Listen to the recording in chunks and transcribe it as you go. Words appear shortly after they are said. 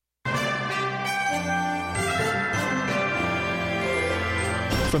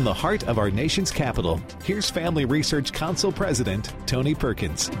From the heart of our nation's capital, here's Family Research Council President Tony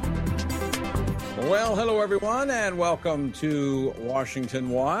Perkins. Well, hello, everyone, and welcome to Washington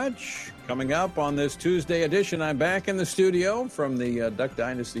Watch. Coming up on this Tuesday edition, I'm back in the studio from the Duck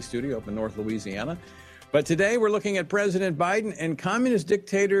Dynasty studio up in North Louisiana. But today we're looking at President Biden and communist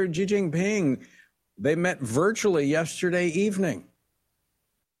dictator Xi Jinping. They met virtually yesterday evening.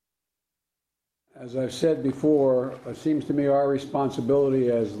 As I've said before, it seems to me our responsibility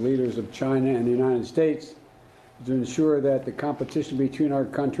as leaders of China and the United States is to ensure that the competition between our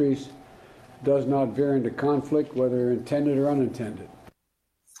countries does not veer into conflict, whether intended or unintended.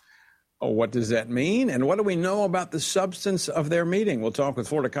 Oh, what does that mean? And what do we know about the substance of their meeting? We'll talk with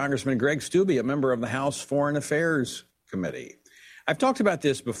Florida Congressman Greg Steube, a member of the House Foreign Affairs Committee. I've talked about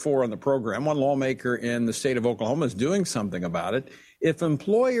this before on the program. One lawmaker in the state of Oklahoma is doing something about it. If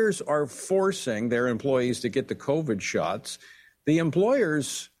employers are forcing their employees to get the COVID shots, the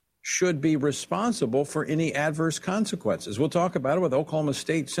employers should be responsible for any adverse consequences. We'll talk about it with Oklahoma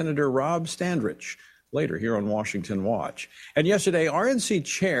State Senator Rob Standridge later here on Washington Watch. And yesterday, RNC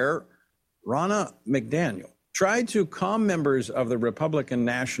Chair Ronna McDaniel tried to calm members of the Republican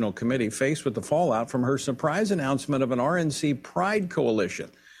National Committee faced with the fallout from her surprise announcement of an RNC Pride Coalition.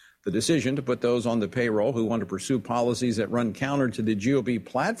 The decision to put those on the payroll who want to pursue policies that run counter to the GOP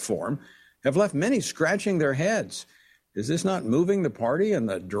platform have left many scratching their heads. Is this not moving the party in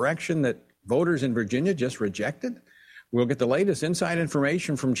the direction that voters in Virginia just rejected? We'll get the latest inside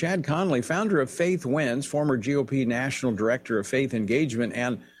information from Chad Connelly, founder of Faith Wins, former GOP National Director of Faith Engagement,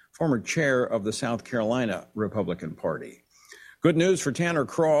 and former chair of the South Carolina Republican Party. Good news for Tanner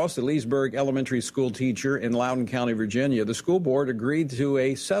Cross, the Leesburg Elementary School teacher in Loudoun County, Virginia. The school board agreed to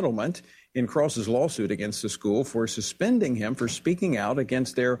a settlement in Cross's lawsuit against the school for suspending him for speaking out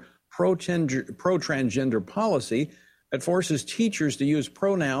against their pro-transgender policy that forces teachers to use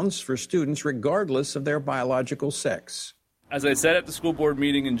pronouns for students regardless of their biological sex. As I said at the school board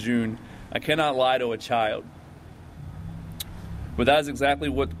meeting in June, I cannot lie to a child. But that is exactly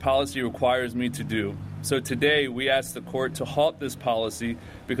what the policy requires me to do. So today we ask the court to halt this policy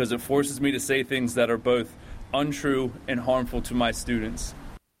because it forces me to say things that are both untrue and harmful to my students.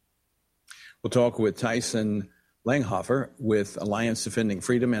 We'll talk with Tyson Langhofer with Alliance Defending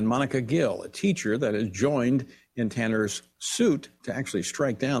Freedom and Monica Gill, a teacher that has joined in Tanner's suit to actually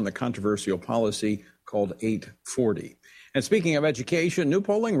strike down the controversial policy called 840. And speaking of education, new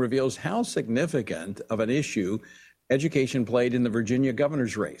polling reveals how significant of an issue education played in the Virginia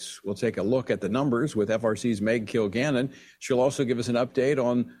governor's race. We'll take a look at the numbers with FRC's Meg Kilgannon. She'll also give us an update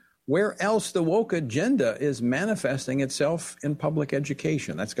on where else the woke agenda is manifesting itself in public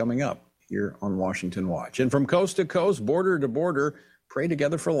education. That's coming up here on Washington Watch. And from coast to coast, border to border, Pray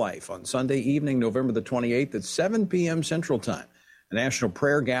Together for Life on Sunday evening, November the 28th at 7 p.m. Central Time. A national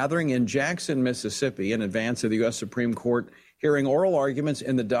prayer gathering in Jackson, Mississippi in advance of the U.S. Supreme Court hearing oral arguments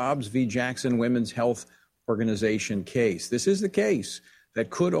in the Dobbs v. Jackson Women's Health Organization case. This is the case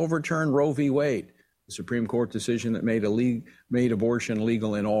that could overturn Roe v. Wade, the Supreme Court decision that made abortion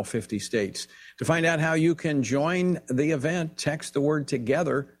legal in all 50 states. To find out how you can join the event, text the word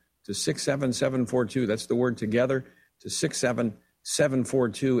TOGETHER to 67742. That's the word TOGETHER to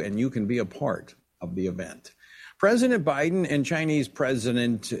 67742, and you can be a part of the event. President Biden and Chinese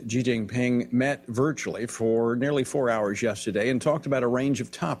President Xi Jinping met virtually for nearly 4 hours yesterday and talked about a range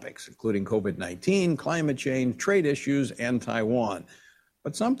of topics, including COVID-19, climate change, trade issues, and Taiwan.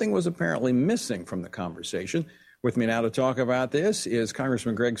 But something was apparently missing from the conversation. With me now to talk about this is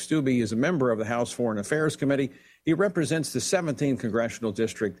Congressman Greg Steube. He is a member of the House Foreign Affairs Committee. He represents the 17th Congressional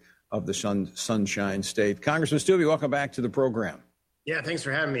District of the Sunshine State. Congressman Steube, welcome back to the program. Yeah, thanks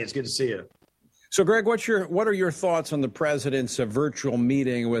for having me. It's good to see you. So, Greg, what are your thoughts on the president's virtual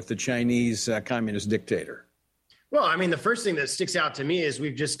meeting with the Chinese communist dictator? Well, I mean, the first thing that sticks out to me is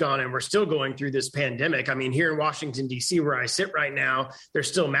we've just gone and we're still going through this pandemic. I mean, here in Washington, D.C., where I sit right now, there's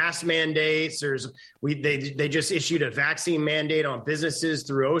still mask mandates. They just issued a vaccine mandate on businesses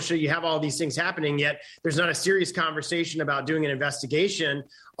through OSHA. You have all these things happening, yet there's not a serious conversation about doing an investigation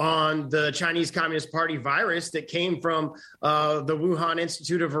on the Chinese Communist Party virus that came from the Wuhan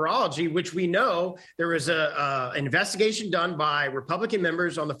Institute of Virology, which we know there was an investigation done by Republican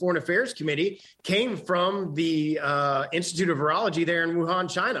members on the Foreign Affairs Committee, came from the Institute of Virology there in Wuhan,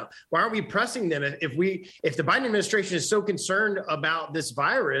 China. Why aren't we pressing them? If the Biden administration is so concerned about this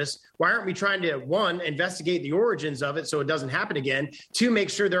virus, why aren't we trying to, one, investigate the origins of it so it doesn't happen again, two,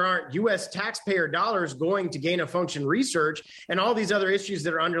 make sure there aren't U.S. taxpayer dollars going to gain of function research and all these other issues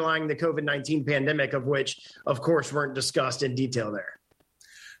that are underlying the COVID-19 pandemic, of which, of course, weren't discussed in detail there.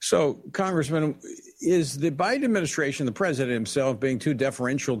 So, Congressman, is the Biden administration, the president himself, being too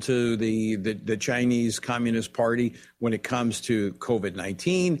deferential to the Chinese Communist Party when it comes to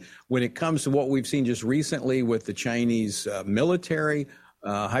COVID-19, when it comes to what we've seen just recently with the Chinese military,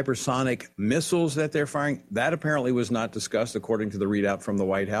 hypersonic missiles that they're firing? That apparently was not discussed, according to the readout from the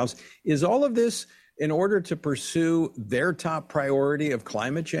White House. Is all of this in order to pursue their top priority of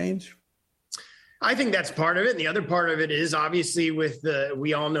climate change? I think that's part of it. And the other part of it is obviously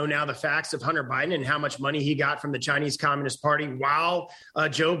we all know now the facts of Hunter Biden and how much money he got from the Chinese Communist Party while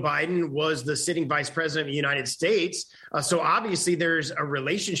Joe Biden was the sitting vice president of the United States. So obviously there's a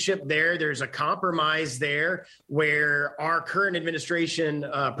relationship there. There's a compromise there where our current administration,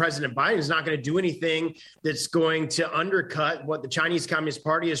 President Biden, is not going to do anything that's going to undercut what the Chinese Communist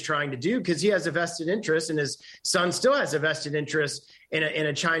Party is trying to do, because he has a vested interest and his son still has a vested interest in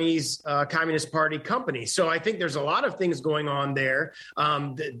a Chinese Communist Party company. So I think there's a lot of things going on there.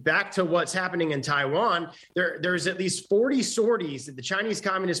 Back to what's happening in Taiwan, there's at least 40 sorties that the Chinese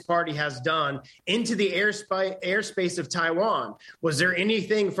Communist Party has done into the airspace of Taiwan. Was there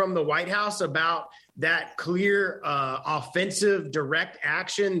anything from the White House about that clear offensive direct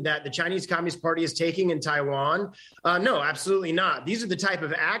action that the Chinese Communist Party is taking in Taiwan? No, absolutely not. These are the type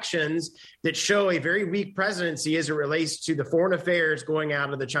of actions that show a very weak presidency as it relates to the foreign affairs going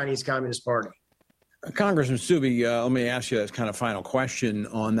out of the Chinese Communist Party. Congressman Steube, let me ask you that kind of final question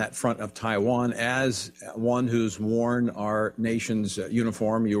on that front of Taiwan. As one who's worn our nation's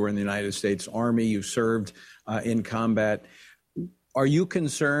uniform, you were in the United States Army, you served in combat. Are you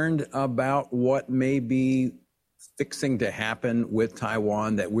concerned about what may be fixing to happen with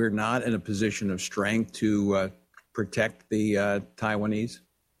Taiwan, that we're not in a position of strength to protect the Taiwanese?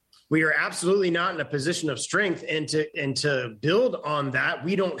 We are absolutely not in a position of strength, and to build on that,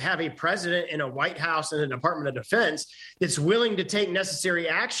 we don't have a president in a White House and a Department of Defense that's willing to take necessary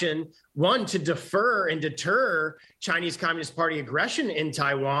action, one, to defer and deter Chinese Communist Party aggression in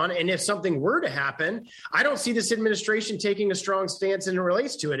Taiwan. And if something were to happen, I don't see this administration taking a strong stance as it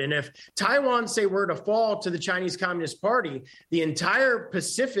relates to it. And if Taiwan, say, were to fall to the Chinese Communist Party, the entire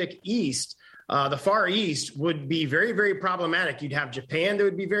Pacific East, the Far East, would be very, very problematic. You'd have Japan that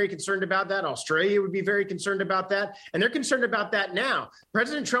would be very concerned about that. Australia would be very concerned about that. And they're concerned about that now.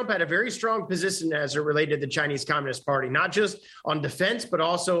 President Trump had a very strong position as it related to the Chinese Communist Party, not just on defense, but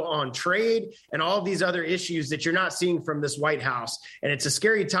also on trade and all of these other issues that you're not seeing from this White House. And it's a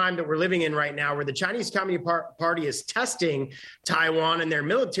scary time that we're living in right now, where the Chinese Communist Party is testing Taiwan and their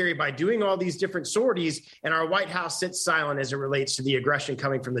military by doing all these different sorties, and our White House sits silent as it relates to the aggression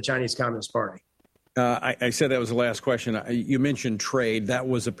coming from the Chinese Communist Party. I said that was the last question. You mentioned trade. That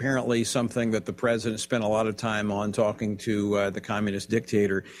was apparently something that the president spent a lot of time on, talking to the communist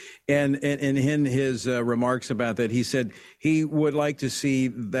dictator. And in his remarks about that, he said he would like to see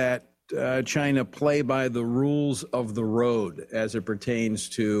that China play by the rules of the road as it pertains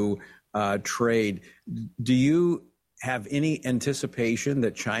to trade. Do you have any anticipation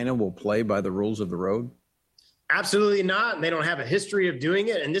that China will play by the rules of the road? Absolutely not. And they don't have a history of doing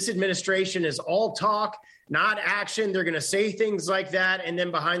it. And this administration is all talk, not action. They're going to say things like that and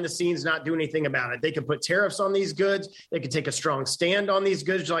then behind the scenes not do anything about it. They could put tariffs on these goods. They could take a strong stand on these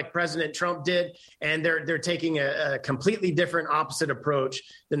goods like President Trump did. And they're taking a completely different opposite approach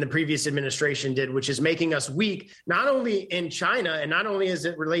than the previous administration did, which is making us weak, not only in China and not only as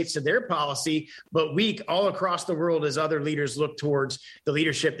it relates to their policy, but weak all across the world as other leaders look towards the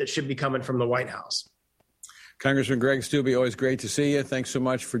leadership that should be coming from the White House. Congressman Greg Steube, always great to see you. Thanks so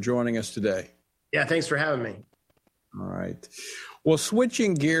much for joining us today. Yeah, thanks for having me. All right. Well,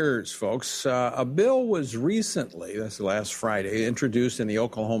 switching gears, folks, a bill was recently, that's last Friday, introduced in the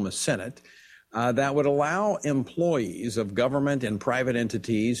Oklahoma Senate that would allow employees of government and private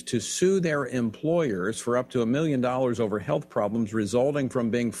entities to sue their employers for up to $1 million over health problems resulting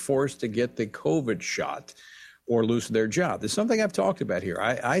from being forced to get the COVID shot or lose their job. There's something I've talked about here.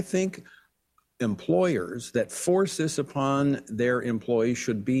 I think employers that force this upon their employees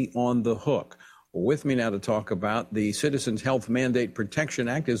should be on the hook. With me now to talk about the Citizens Health Mandate Protection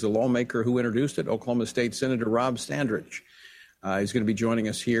Act is the lawmaker who introduced it, Oklahoma State Senator Rob Standridge. He's going to be joining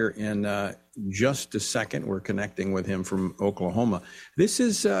us here in just a second. We're connecting with him from Oklahoma. This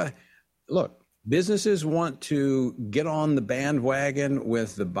is, look, businesses want to get on the bandwagon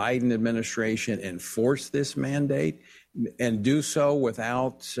with the Biden administration and force this mandate and do so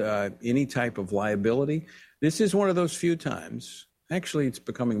without any type of liability. This is one of those few times, actually it's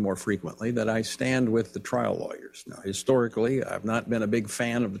becoming more frequently, that I stand with the trial lawyers. Now, historically, I've not been a big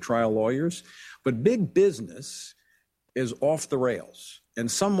fan of the trial lawyers, but big business is off the rails, and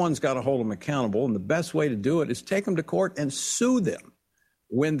someone's got to hold them accountable, and the best way to do it is take them to court and sue them.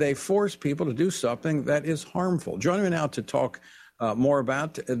 when they force people to do something that is harmful. Joining me now to talk more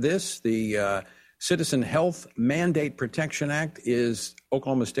about this, the Citizen Health Mandate Protection Act, is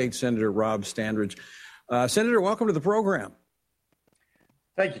Oklahoma State Senator Rob Standridge. Senator, welcome to the program.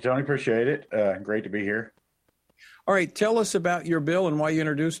 Thank you, Tony. Appreciate it. Great to be here. All right. Tell us about your bill and why you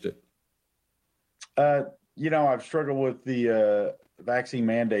introduced it. I've struggled with the vaccine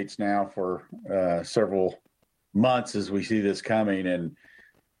mandates now for several months as we see this coming. And,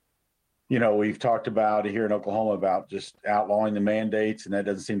 we've talked about here in Oklahoma about just outlawing the mandates, and that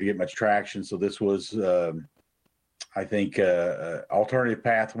doesn't seem to get much traction. So this was, I think, an alternative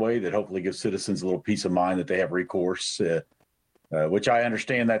pathway that hopefully gives citizens a little peace of mind that they have recourse, which I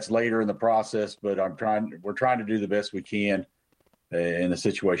understand that's later in the process, but we're trying to do the best we can in the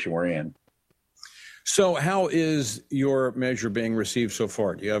situation we're in. So how is your measure being received so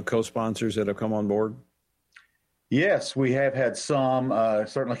far? Do you have co-sponsors that have come on board? Yes, we have had some,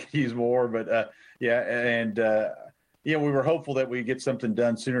 certainly could use more, but we were hopeful that we'd get something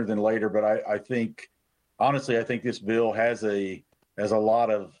done sooner than later. But I think this bill has a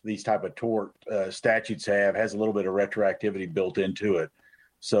lot of these type of tort statutes has a little bit of retroactivity built into it.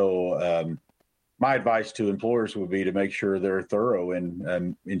 So my advice to employers would be to make sure they're thorough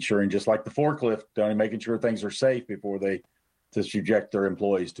in ensuring, just like the forklift, making sure things are safe before they subject their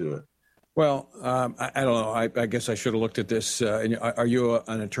employees to it. Well, I don't know. I guess I should have looked at this. Are you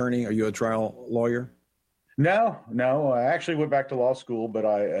an attorney? Are you a trial lawyer? No. I actually went back to law school, but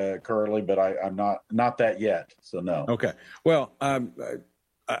I'm not that yet. So no. Okay. Well,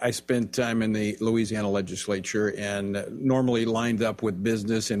 I spent time in the Louisiana legislature and normally lined up with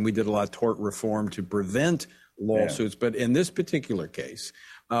business, and we did a lot of tort reform to prevent lawsuits. Yeah. But in this particular case,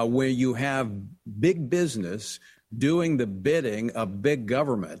 where you have big business doing the bidding of big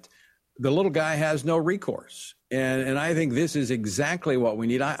government, the little guy has no recourse. And I think this is exactly what we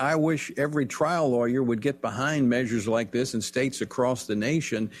need. I wish every trial lawyer would get behind measures like this in states across the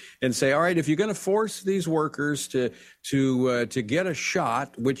nation and say, all right, if you're going to force these workers to get a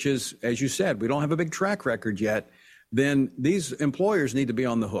shot, which is, as you said, we don't have a big track record yet, then these employers need to be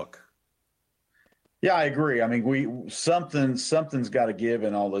on the hook. Yeah, I agree. I mean, something's got to give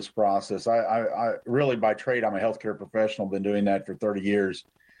in all this process. I really, by trade, I'm a healthcare professional, been doing that for 30 years.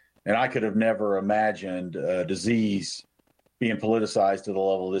 And I could have never imagined a disease being politicized to the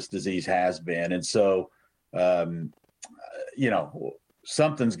level this disease has been. And so,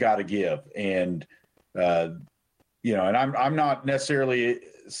 something's got to give. And, and I'm not necessarily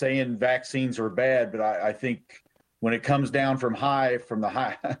saying vaccines are bad, but I think when it comes down from the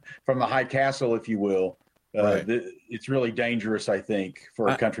high castle, if you will, right, it's really dangerous, I think, for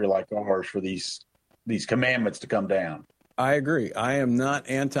a country like ours for these commandments to come down. I agree. I am not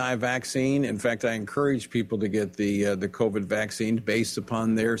anti-vaccine. In fact, I encourage people to get the COVID vaccine based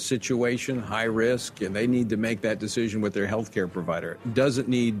upon their situation, high risk, and they need to make that decision with their healthcare provider. It doesn't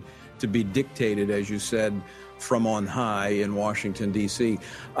need to be dictated, as you said, from on high in Washington, D.C.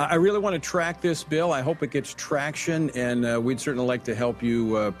 I really want to track this bill. I hope it gets traction, and we'd certainly like to help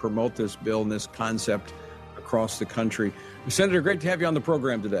you promote this bill and this concept across the country. Senator, great to have you on the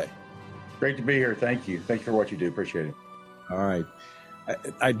program today. Great to be here. Thank you. Thank you for what you do. Appreciate it. All right.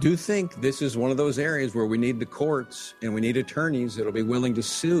 I do think this is one of those areas where we need the courts and we need attorneys that'll be willing to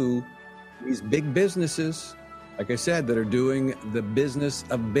sue these big businesses, like I said, that are doing the business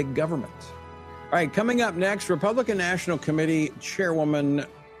of big government. All right, coming up next, Republican National Committee Chairwoman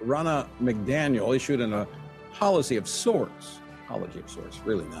Ronna McDaniel issued an apology of sorts,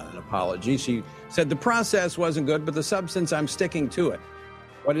 really not an apology. She said the process wasn't good, but the substance, I'm sticking to it.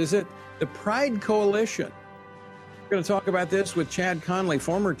 What is it? The Pride Coalition. We're going to talk about this with Chad Connelly,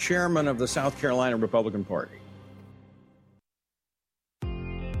 former chairman of the South Carolina Republican Party.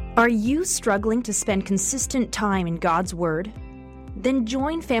 Are you struggling to spend consistent time in God's Word? Then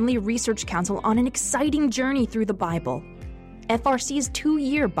join Family Research Council on an exciting journey through the Bible. FRC's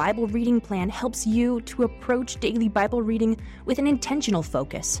 2-year Bible reading plan helps you to approach daily Bible reading with an intentional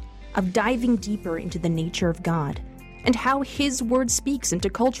focus of diving deeper into the nature of God and how His Word speaks into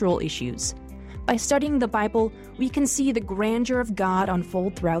cultural issues. By studying the Bible, we can see the grandeur of God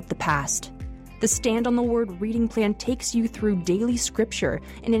unfold throughout the past. The Stand on the Word reading plan takes you through daily scripture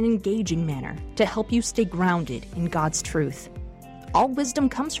in an engaging manner to help you stay grounded in God's truth. All wisdom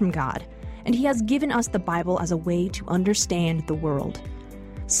comes from God, and He has given us the Bible as a way to understand the world.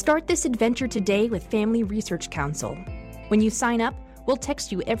 Start this adventure today with Family Research Council. When you sign up, we'll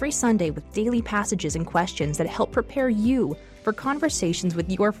text you every Sunday with daily passages and questions that help prepare you for conversations with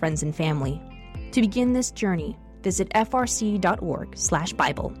your friends and family. To begin this journey, visit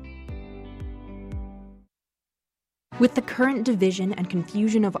frc.org/Bible. With the current division and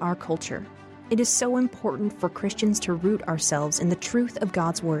confusion of our culture, it is so important for Christians to root ourselves in the truth of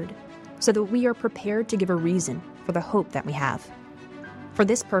God's Word, so that we are prepared to give a reason for the hope that we have. For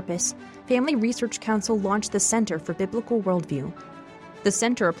this purpose, Family Research Council launched the Center for Biblical Worldview. The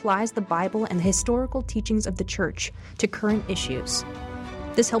center applies the Bible and the historical teachings of the Church to current issues.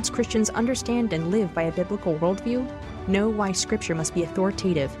 This helps Christians understand and live by a biblical worldview, know why Scripture must be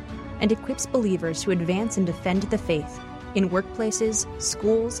authoritative, and equips believers to advance and defend the faith in workplaces,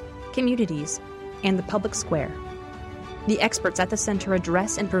 schools, communities, and the public square. The experts at the center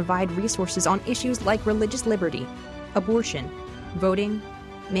address and provide resources on issues like religious liberty, abortion, voting,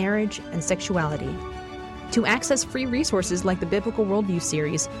 marriage, and sexuality. To access free resources like the Biblical Worldview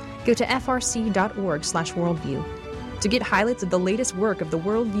series, go to frc.org/worldview. To get highlights of the latest work of the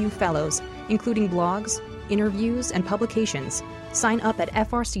Worldview Fellows, including blogs, interviews, and publications, sign up at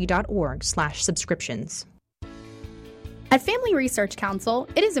frc.org/subscriptions. At Family Research Council,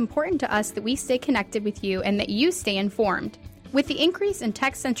 it is important to us that we stay connected with you and that you stay informed. With the increase in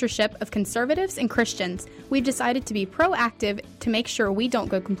tech censorship of conservatives and Christians, we've decided to be proactive to make sure we don't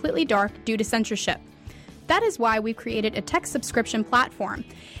go completely dark due to censorship. That is why we've created a tech subscription platform.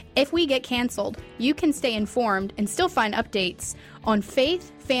 If we get canceled, you can stay informed and still find updates on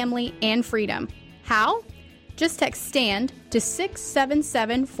faith, family, and freedom. How? Just text STAND to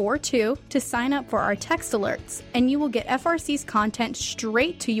 67742 to sign up for our text alerts, and you will get FRC's content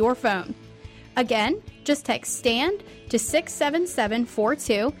straight to your phone. Again, just text STAND to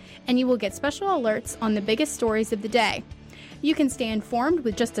 67742, and you will get special alerts on the biggest stories of the day. You can stay informed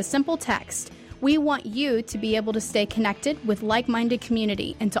with just a simple text. We want you to be able to stay connected with like-minded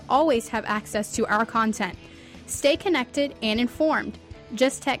community and to always have access to our content. Stay connected and informed.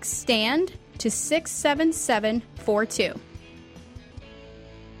 Just text STAND to 67742.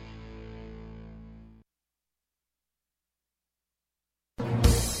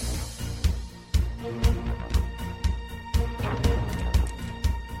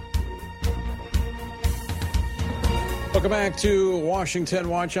 Welcome back to Washington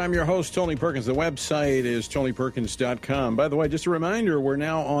Watch. I'm your host, Tony Perkins. The website is tonyperkins.com. By the way, just a reminder, we're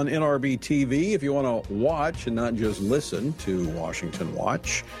now on NRB TV. If you want to watch and not just listen to Washington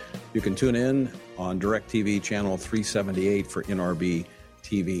Watch, you can tune in on DirecTV channel 378 for NRB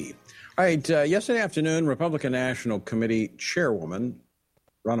TV. All right, yesterday afternoon, Republican National Committee Chairwoman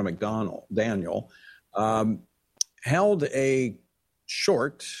Ronna McDaniel held a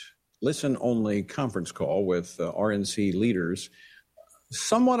short listen-only conference call with RNC leaders,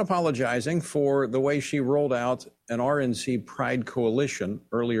 somewhat apologizing for the way she rolled out an RNC Pride Coalition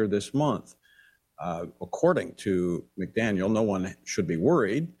earlier this month. According to McDaniel, no one should be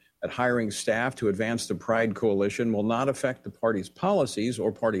worried that hiring staff to advance the Pride Coalition will not affect the party's policies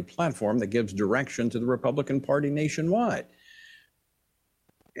or party platform that gives direction to the Republican Party nationwide.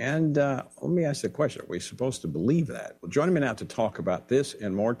 And let me ask the question, are we supposed to believe that? Well, joining me now to talk about this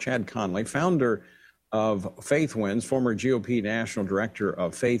and more, Chad Connelly, founder of Faith Wins, former GOP National Director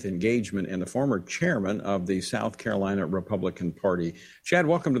of Faith Engagement, and the former chairman of the South Carolina Republican Party. Chad,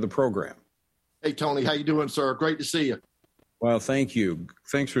 welcome to the program. Hey, Tony, how you doing, sir? Great to see you. Well, thank you.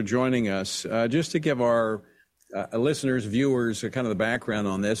 Thanks for joining us. Just to give our listeners, viewers, kind of the background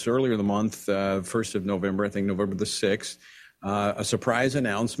on this, earlier in the month, 1st of November, I think November the 6th, a surprise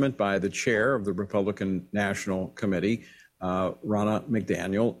announcement by the chair of the Republican National Committee, Ronna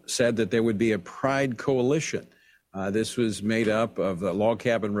McDaniel, said that there would be a Pride Coalition. This was made up of log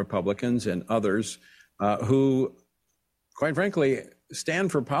cabin Republicans and others who, quite frankly,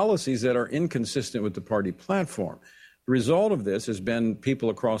 stand for policies that are inconsistent with the party platform. The result of this has been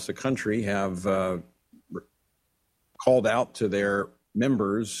people across the country have called out to their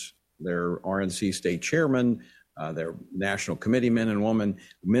members, their RNC state chairmen, their national committee men and women,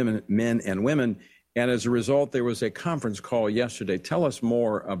 and as a result, there was a conference call yesterday. Tell us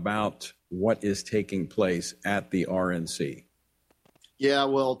more about what is taking place at the RNC. Yeah,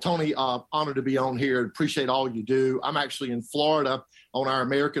 well, Tony, honored to be on here. Appreciate all you do. I'm actually in Florida on our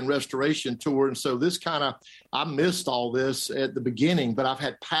American Restoration Tour, and so I missed all this at the beginning, but I've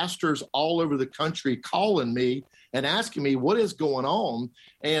had pastors all over the country calling me and asking me what is going on.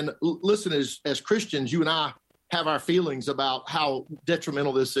 And listen, as Christians, you and I have our feelings about how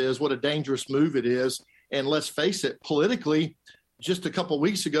detrimental this is, what a dangerous move it is. And let's face it, politically, just a couple of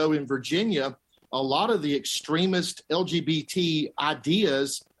weeks ago in Virginia, a lot of the extremist LGBT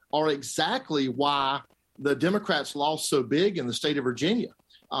ideas are exactly why the Democrats lost so big in the state of Virginia.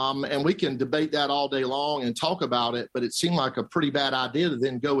 And we can debate that all day long and talk about it, but it seemed like a pretty bad idea to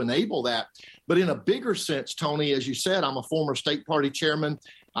then go enable that. But in a bigger sense, Tony, as you said, I'm a former state party chairman,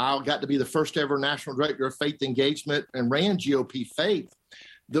 I got to be the first ever national director of faith engagement and ran GOP Faith.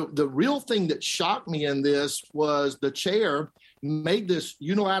 The real thing that shocked me in this was the chair made this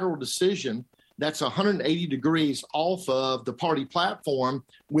unilateral decision that's 180 degrees off of the party platform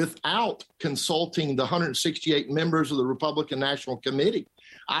without consulting the 168 members of the Republican National Committee.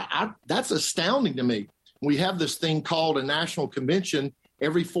 That's astounding to me. We have this thing called a national convention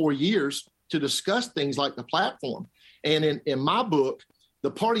every 4 years to discuss things like the platform. And in my book,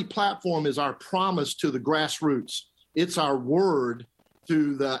 the party platform is our promise to the grassroots. It's our word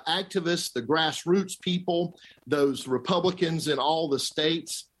to the activists, the grassroots people, those Republicans in all the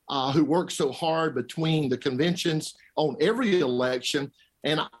states who work so hard between the conventions on every election.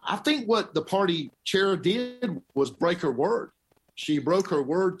 And I think what the party chair did was break her word. She broke her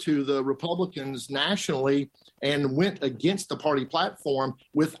word to the Republicans nationally and went against the party platform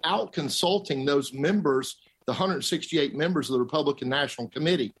without consulting those members, the 168 members of the Republican National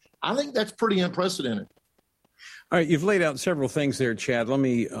Committee. I think that's pretty unprecedented. All right, you've laid out several things there, Chad. Let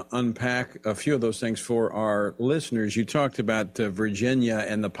me unpack a few of those things for our listeners. You talked about Virginia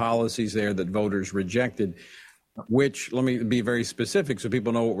and the policies there that voters rejected, which, let me be very specific so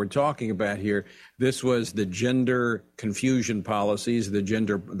people know what we're talking about here. This was the gender confusion policies,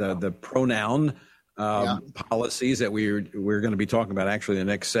 the pronoun policies that we're going to be talking about actually in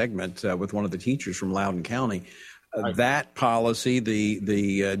the next segment with one of the teachers from Loudoun County. That policy,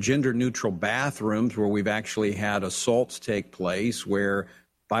 the gender-neutral bathrooms where we've actually had assaults take place, where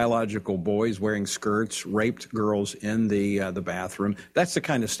biological boys wearing skirts raped girls in the bathroom. That's the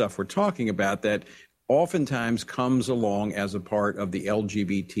kind of stuff we're talking about that oftentimes comes along as a part of the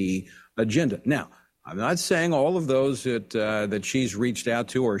LGBT agenda. Now, I'm not saying all of those that she's reached out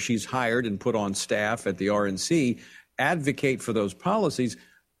to or she's hired and put on staff at the RNC advocate for those policies,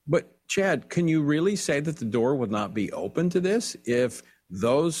 but Chad, can you really say that the door would not be open to this if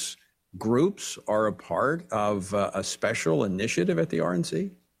those groups are a part of a special initiative at the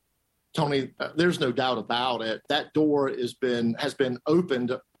RNC? Tony, there's no doubt about it. That door has been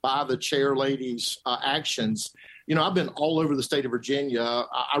opened by the chair lady's actions. You know, I've been all over the state of Virginia.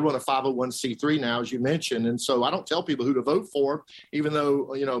 I run a 501c3 now, as you mentioned, and so I don't tell people who to vote for, even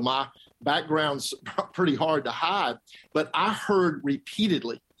though, you know, my background's pretty hard to hide. But I heard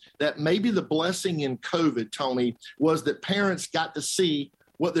repeatedly that maybe the blessing in COVID, Tony, was that parents got to see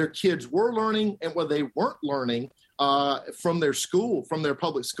what their kids were learning and what they weren't learning from their school, from their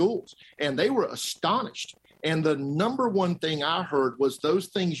public schools. And they were astonished. And the number one thing I heard was those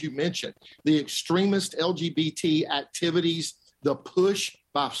things you mentioned, the extremist LGBT activities, the push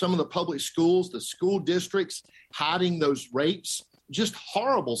by some of the public schools, the school districts hiding those rapes, just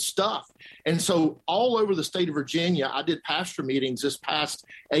horrible stuff. And so all over the state of Virginia, I did pastor meetings this past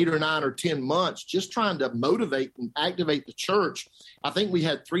 8 or 9 or 10 months, just trying to motivate and activate the church. I think we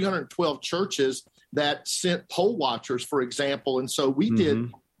had 312 churches that sent poll watchers, for example. And so we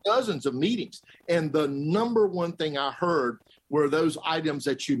did dozens of meetings. And the number one thing I heard were those items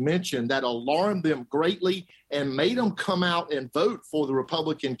that you mentioned that alarmed them greatly and made them come out and vote for the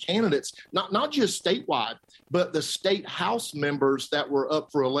Republican candidates, not just statewide, but the state House members that were up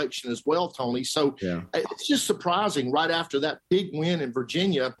for election as well, Tony. So it's just surprising right after that big win in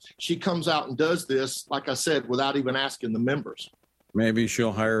Virginia, she comes out and does this, like I said, without even asking the members. Maybe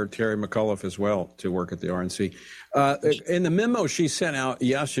she'll hire Terry McAuliffe as well to work at the RNC. In the memo she sent out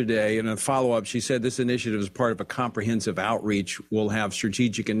yesterday, in a follow-up, she said this initiative is part of a comprehensive outreach. We'll have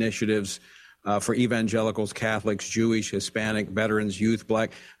strategic initiatives for evangelicals, Catholics, Jewish, Hispanic, veterans, youth,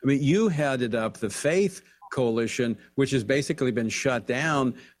 Black. I mean, you headed up the Faith Coalition, which has basically been shut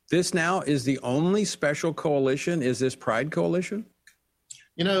down. This now is the only special coalition. Is this Pride Coalition?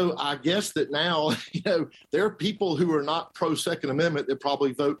 You know, I guess that now, you know, there are people who are not pro-Second Amendment that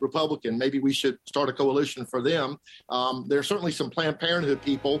probably vote Republican. Maybe we should start a coalition for them. There are certainly some Planned Parenthood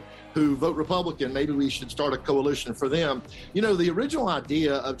people who vote Republican. Maybe we should start a coalition for them. You know, the original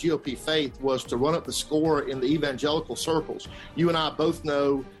idea of GOP Faith was to run up the score in the evangelical circles. You and I both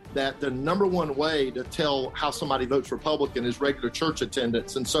know that the number one way to tell how somebody votes Republican is regular church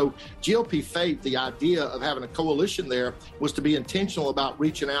attendance. And so GOP Faith, the idea of having a coalition there was to be intentional about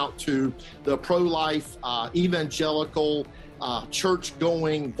reaching out to the pro-life, evangelical,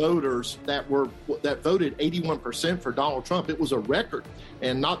 church-going voters that voted 81% for Donald Trump. It was a record.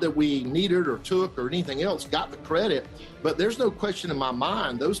 And not that we needed or took or anything else, got the credit. But there's no question in my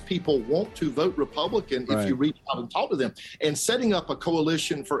mind, those people want to vote Republican if you reach out and talk to them. And setting up a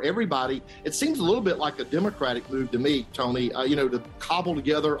coalition for everybody, it seems a little bit like a Democratic move to me, Tony, you know, to cobble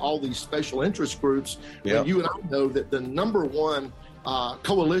together all these special interest groups. When you and I know that the number one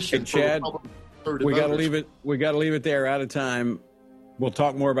coalition for Republicans. We got to leave it there. Out of time. We'll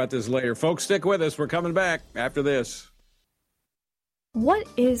talk more about this later. Folks, stick with us. We're coming back after this. What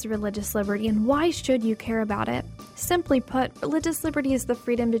is religious liberty and why should you care about it? Simply put, religious liberty is the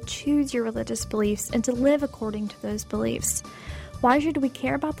freedom to choose your religious beliefs and to live according to those beliefs. Why should we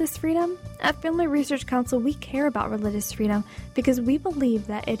care about this freedom? At Family Research Council, we care about religious freedom because we believe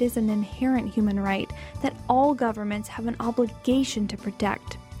that it is an inherent human right that all governments have an obligation to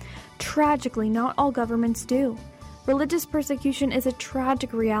protect. Tragically, not all governments do. Religious persecution is a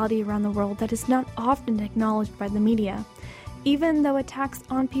tragic reality around the world that is not often acknowledged by the media, even though attacks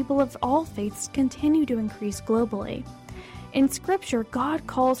on people of all faiths continue to increase globally. In Scripture, God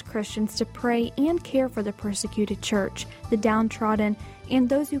calls Christians to pray and care for the persecuted church, the downtrodden, and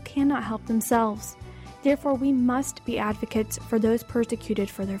those who cannot help themselves. Therefore, we must be advocates for those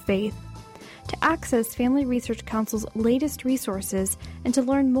persecuted for their faith. To access Family Research Council's latest resources and to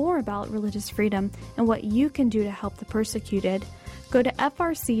learn more about religious freedom and what you can do to help the persecuted, go to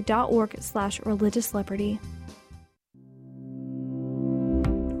frc.org/religiousliberty.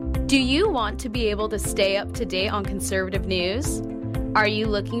 Do you want to be able to stay up to date on conservative news? Are you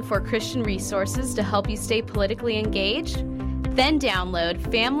looking for Christian resources to help you stay politically engaged? Then download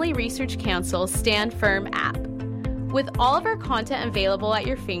Family Research Council's Stand Firm app. With all of our content available at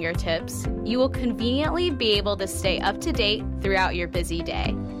your fingertips, you will conveniently be able to stay up to date throughout your busy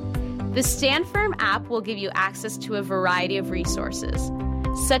day. The Stand Firm app will give you access to a variety of resources,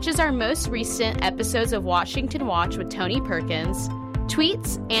 such as our most recent episodes of Washington Watch with Tony Perkins,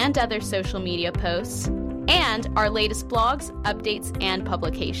 tweets and other social media posts, and our latest blogs, updates, and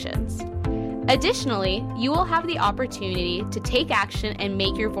publications. Additionally, you will have the opportunity to take action and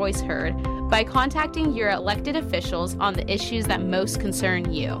make your voice heard by contacting your elected officials on the issues that most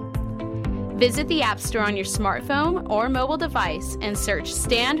concern you. Visit the App Store on your smartphone or mobile device and search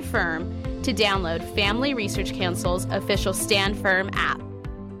Stand Firm to download Family Research Council's official Stand Firm app.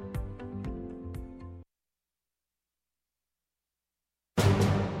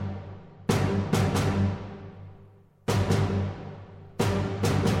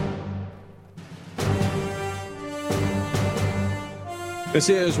 This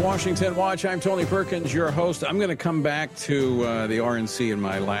is Washington Watch. I'm Tony Perkins, your host. I'm going to come back to the RNC in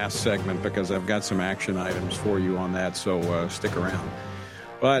my last segment because I've got some action items for you on that, so stick around.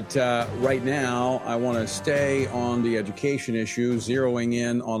 But right now, I want to stay on the education issue, zeroing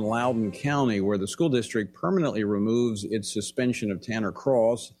in on Loudoun County, where the school district permanently removes its suspension of Tanner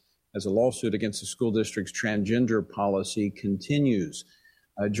Cross as a lawsuit against the school district's transgender policy continues.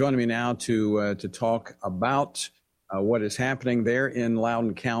 Joining me now to talk about what is happening there in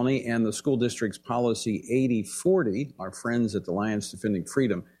Loudoun County and the school district's policy 8040. Our friends at the Alliance Defending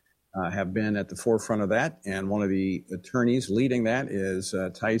Freedom have been at the forefront of that. And one of the attorneys leading that is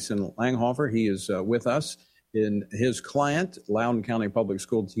Tyson Langhofer. He is with us. In his client, Loudoun County Public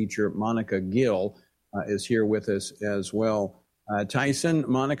School teacher Monica Gill is here with us as well. Tyson,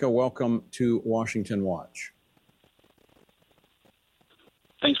 Monica, welcome to Washington Watch.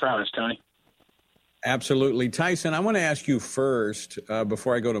 Thanks for having us, Tony. Absolutely. Tyson, I want to ask you first,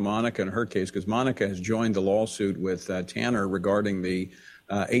 before I go to Monica in her case, because Monica has joined the lawsuit with Tanner regarding the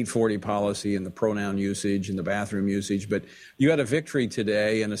 840 policy and the pronoun usage and the bathroom usage. But you had a victory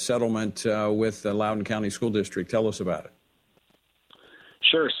today in a settlement with the Loudoun County School District. Tell us about it.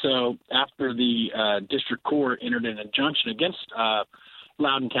 Sure. So after the district court entered an injunction against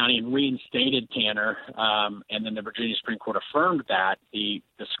Loudoun County and reinstated Tanner, and then the Virginia Supreme Court affirmed that, the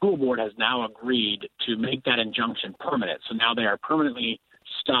school board has now agreed to make that injunction permanent. So now they are permanently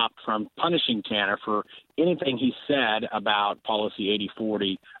stopped from punishing Tanner for anything he said about policy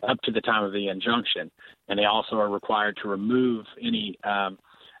 8040 up to the time of the injunction. And they also are required to remove any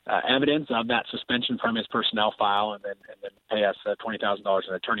evidence of that suspension from his personnel file and then pay us $20,000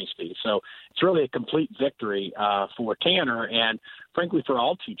 in attorney's fees. So it's really a complete victory for Tanner and, frankly, for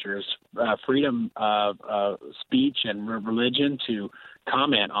all teachers, freedom of speech and religion to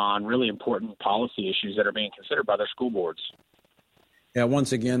comment on really important policy issues that are being considered by their school boards. Yeah,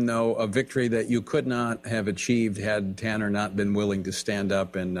 once again, though, a victory that you could not have achieved had Tanner not been willing to stand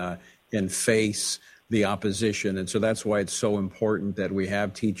up and face the opposition. And so that's why it's so important that we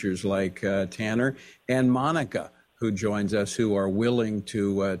have teachers like Tanner and Monica, who joins us, who are willing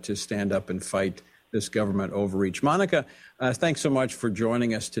to stand up and fight this government overreach. Monica, thanks so much for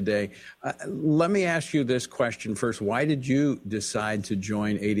joining us today. Let me ask you this question first. Why did you decide to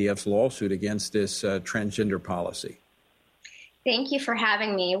join ADF's lawsuit against this transgender policy? Thank you for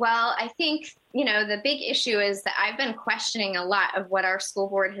having me. Well, I think, the big issue is that I've been questioning a lot of what our school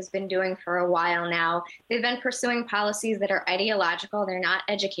board has been doing for a while now. They've been pursuing policies that are ideological. They're not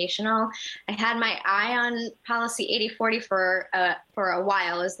educational. I had my eye on policy 8040 for a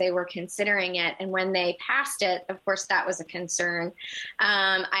while as they were considering it. And when they passed it, of course, that was a concern.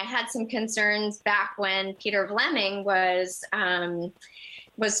 I had some concerns back when Peter Vleming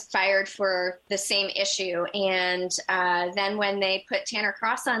was fired for the same issue. And then when they put Tanner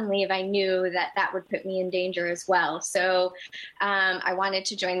Cross on leave, I knew that would put me in danger as well. So I wanted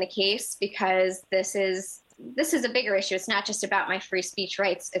to join the case because this is a bigger issue. It's not just about my free speech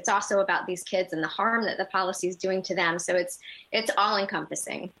rights. It's also about these kids and the harm that the policy is doing to them. So it's all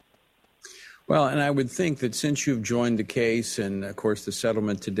encompassing. Well, and I would think that since you've joined the case and, of course, the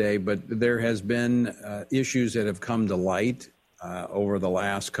settlement today, but there has been issues that have come to light over the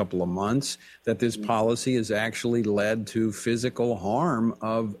last couple of months, that this policy has actually led to physical harm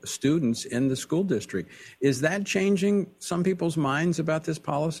of students in the school district. Is that changing some people's minds about this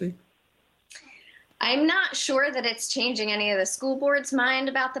policy? I'm not sure that it's changing any of the school board's mind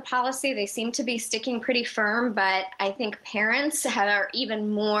about the policy. They seem to be sticking pretty firm, but I think parents are even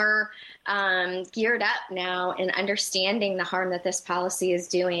more geared up now in understanding the harm that this policy is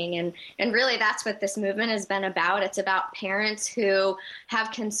doing. And really that's what this movement has been about. It's about parents who have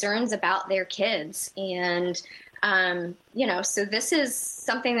concerns about their kids. And so this is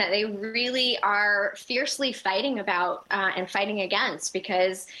something that they really are fiercely fighting about and fighting against,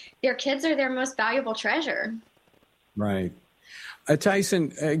 because their kids are their most valuable treasure. Right.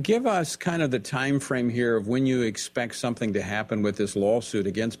 Tyson, give us kind of the time frame here of when you expect something to happen with this lawsuit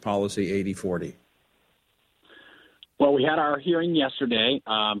against Policy 8040. Well, we had our hearing yesterday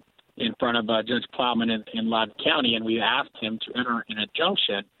in front of Judge Plowman in Loudoun County, and we asked him to enter an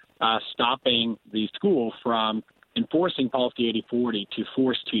injunction stopping the school from enforcing Policy 8040 to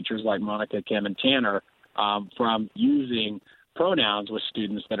force teachers like Monica, Kim, and Tanner from using pronouns with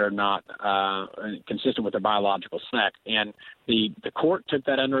students that are not consistent with their biological sex. And the court took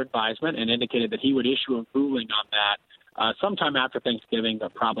that under advisement and indicated that he would issue a ruling on that sometime after Thanksgiving,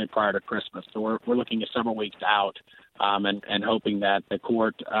 but probably prior to Christmas. So we're looking at several weeks out and hoping that the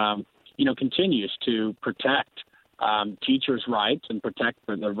court, continues to protect teachers' rights and protect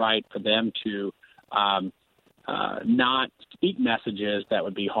the right for them to not speak messages that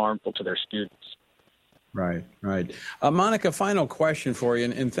would be harmful to their students. Right. Monica, final question for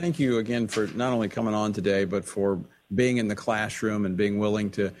you, and thank you again for not only coming on today, but for being in the classroom and being willing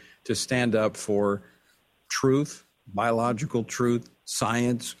to stand up for truth, biological truth,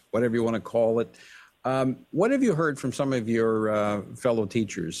 science, whatever you want to call it. What have you heard from some of your fellow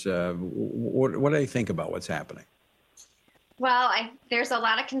teachers? What do they think about what's happening? Well, there's a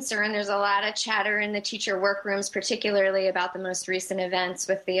lot of concern. There's a lot of chatter in the teacher workrooms, particularly about the most recent events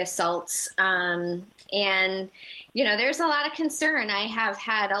with the assaults. There's a lot of concern. I have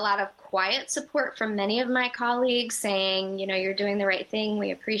had a lot of quiet support from many of my colleagues saying, you're doing the right thing. We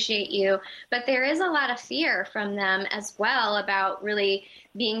appreciate you. But there is a lot of fear from them as well about really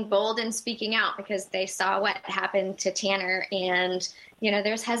being bold and speaking out, because they saw what happened to Tanner, and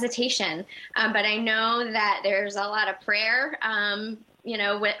there's hesitation. But I know that there's a lot of prayer,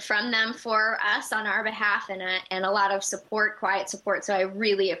 from them for us on our behalf, and a lot of support, quiet support. So I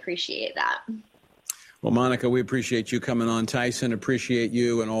really appreciate that. Well, Monica, we appreciate you coming on. Tyson, appreciate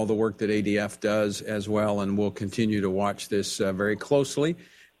you and all the work that ADF does as well. And we'll continue to watch this very closely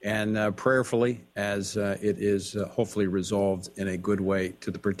and prayerfully as it is hopefully resolved in a good way to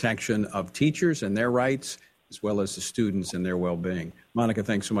the protection of teachers and their rights, as well as the students and their well-being. Monica,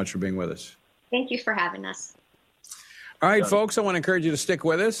 thanks so much for being with us. Thank you for having us. All right, folks, I want to encourage you to stick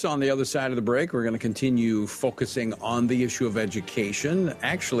with us. On the other side of the break, we're going to continue focusing on the issue of education.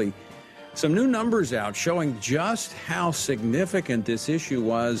 Actually, some new numbers out showing just how significant this issue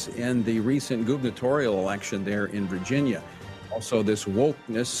was in the recent gubernatorial election there in Virginia. Also, this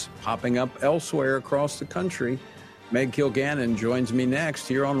wokeness popping up elsewhere across the country. Meg Kilgannon joins me next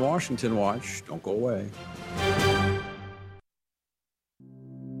here on Washington Watch. Don't go away.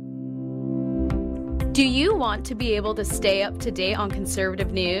 Do you want to be able to stay up to date on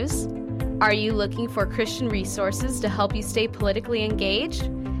conservative news? Are you looking for Christian resources to help you stay politically engaged?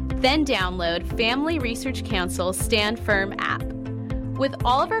 Then download Family Research Council's Stand Firm app. With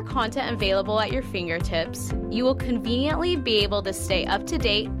all of our content available at your fingertips, you will conveniently be able to stay up to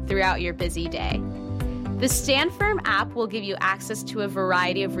date throughout your busy day. The Stand Firm app will give you access to a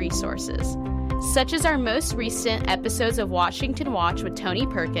variety of resources, such as our most recent episodes of Washington Watch with Tony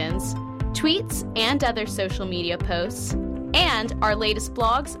Perkins, tweets and other social media posts, and our latest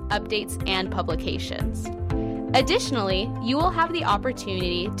blogs, updates, and publications. Additionally, you will have the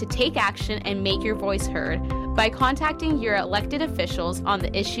opportunity to take action and make your voice heard by contacting your elected officials on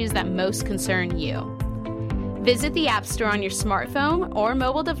the issues that most concern you. Visit the App Store on your smartphone or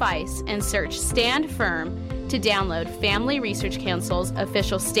mobile device and search Stand Firm to download Family Research Council's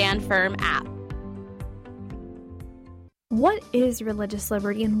official Stand Firm app. What is religious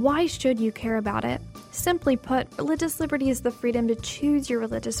liberty and why should you care about it? Simply put, religious liberty is the freedom to choose your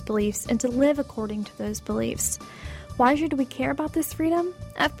religious beliefs and to live according to those beliefs. Why should we care about this freedom?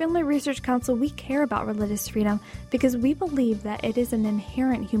 At Family Research Council, we care about religious freedom because we believe that it is an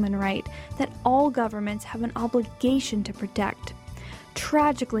inherent human right that all governments have an obligation to protect.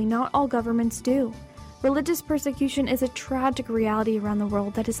 Tragically, not all governments do. Religious persecution is a tragic reality around the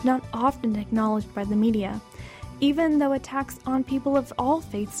world that is not often acknowledged by the media, even though attacks on people of all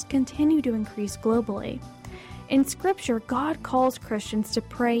faiths continue to increase globally. In Scripture, God calls Christians to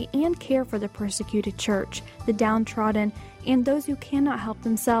pray and care for the persecuted church, the downtrodden, and those who cannot help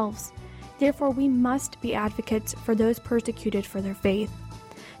themselves. Therefore, we must be advocates for those persecuted for their faith.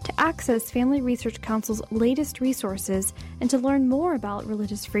 To access Family Research Council's latest resources and to learn more about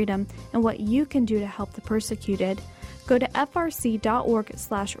religious freedom and what you can do to help the persecuted, go to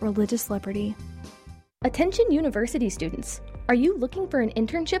frc.org/religiousliberty. Attention university students. Are you looking for an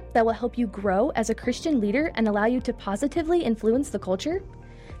internship that will help you grow as a Christian leader and allow you to positively influence the culture?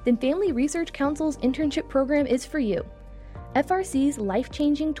 Then Family Research Council's internship program is for you. FRC's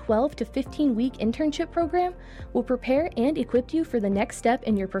life-changing 12 to 15-week internship program will prepare and equip you for the next step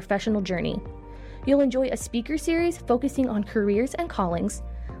in your professional journey. You'll enjoy a speaker series focusing on careers and callings,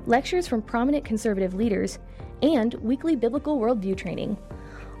 lectures from prominent conservative leaders, and weekly biblical worldview training.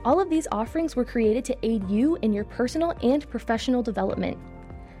 All of these offerings were created to aid you in your personal and professional development.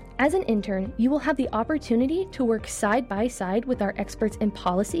 As an intern, you will have the opportunity to work side by side with our experts in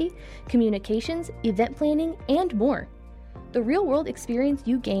policy, communications, event planning, and more. The real-world experience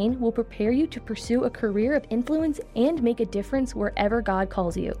you gain will prepare you to pursue a career of influence and make a difference wherever God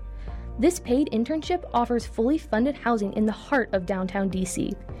calls you. This paid internship offers fully funded housing in the heart of downtown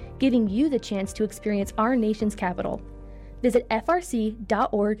DC, giving you the chance to experience our nation's capital. Visit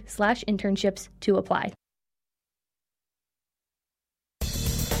frc.org/internships to apply.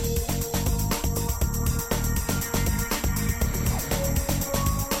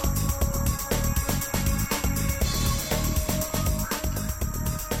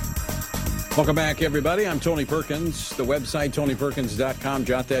 Welcome back, everybody. I'm Tony Perkins. The website, tonyperkins.com.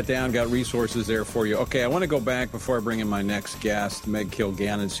 Jot that down. Got resources there for you. Okay, I want to go back before I bring in my next guest, Meg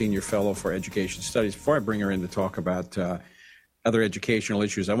Kilgannon, Senior Fellow for Education Studies. Before I bring her in to talk about other educational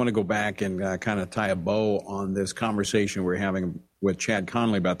issues, I want to go back and kind of tie a bow on this conversation we're having with Chad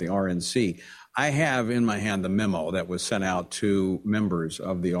Connelly about the RNC. I have in my hand the memo that was sent out to members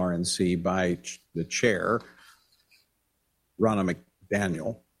of the RNC by the chair, Ronna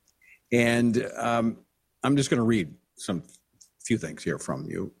McDaniel. And I'm just going to read few things here from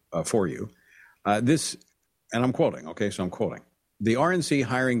you, for you. This, and I'm quoting, okay, so I'm quoting. The RNC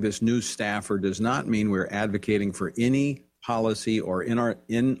hiring this new staffer does not mean we're advocating for any policy or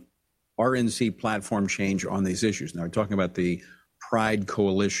in RNC platform change on these issues. Now, we're talking about the Pride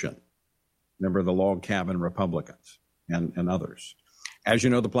Coalition, remember the Log Cabin Republicans and others. As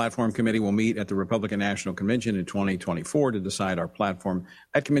you know, the Platform Committee will meet at the Republican National Convention in 2024 to decide our platform.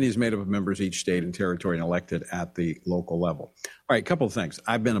 That committee is made up of members each state and territory and elected at the local level. All right, a couple of things.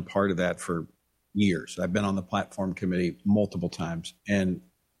 I've been a part of that for years. I've been on the Platform Committee multiple times. And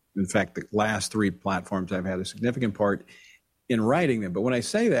in fact, the last three platforms, I've had a significant part in writing them. But when I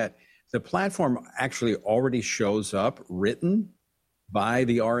say that, the platform actually already shows up written by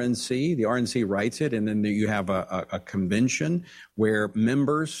the RNC. The RNC writes it, and then you have a convention where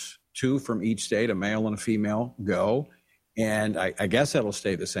members, two from each state, a male and a female, go. And I guess that'll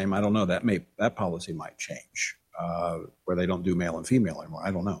stay the same. I don't know. That policy might change, where they don't do male and female anymore.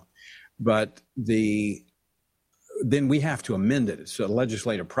 I don't know. But then we have to amend it. It's a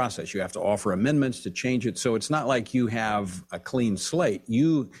legislative process. You have to offer amendments to change it. So it's not like you have a clean slate.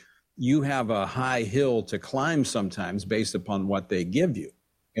 You have a high hill to climb sometimes based upon what they give you.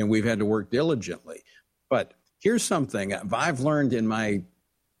 And we've had to work diligently. But here's something I've learned in my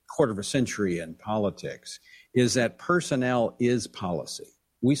quarter of a century in politics is that personnel is policy.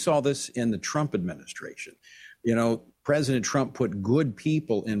 We saw this in the Trump administration. You know, President Trump put good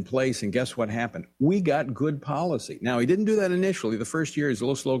people in place, and guess what happened? We got good policy. Now, he didn't do that initially. The first year he's a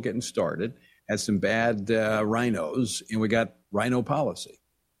little slow getting started, had some bad rhinos, and we got rhino policy.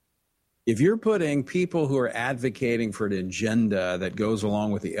 If you're putting people who are advocating for an agenda that goes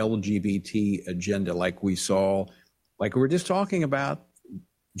along with the LGBT agenda, like we saw, like we were just talking about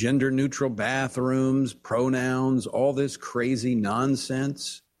gender neutral bathrooms, pronouns, all this crazy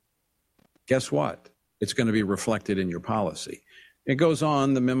nonsense, guess what? It's going to be reflected in your policy. It goes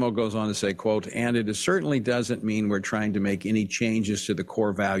on, the memo goes on to say, quote, and it certainly doesn't mean we're trying to make any changes to the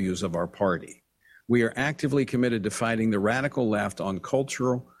core values of our party. We are actively committed to fighting the radical left on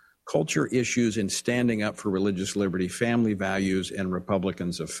culture issues and standing up for religious liberty, family values, and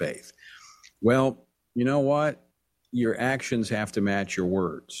Republicans of faith. Well, you know what? Your actions have to match your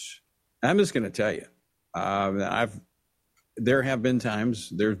words. I'm just going to tell you, there have been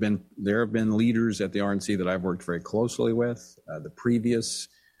times, there have been leaders at the RNC that I've worked very closely with. The previous,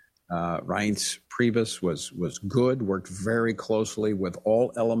 Reince Priebus was good, worked very closely with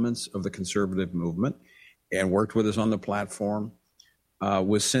all elements of the conservative movement and worked with us on the platform,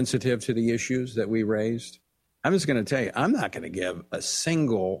 was sensitive to the issues that we raised. I'm just going to tell you, I'm not going to give a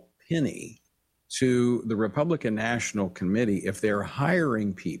single penny to the Republican National Committee if they're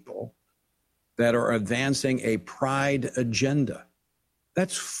hiring people that are advancing a pride agenda.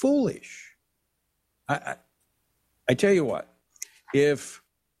 That's foolish. I tell you what, if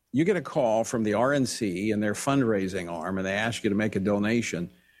you get a call from the RNC and their fundraising arm and they ask you to make a donation,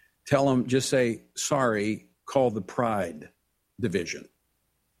 tell them, just say, sorry, call the Pride Division.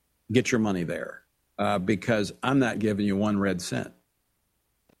 Get your money there because I'm not giving you 1 red cent.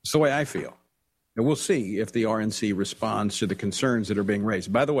 It's the way I feel. And we'll see if the RNC responds to the concerns that are being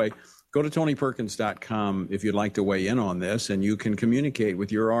raised. By the way, go to TonyPerkins.com if you'd like to weigh in on this, and you can communicate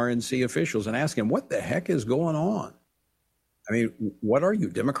with your RNC officials and ask them, what the heck is going on? I mean, what are you,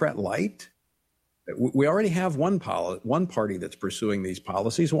 Democrat light? We already have one party that's pursuing these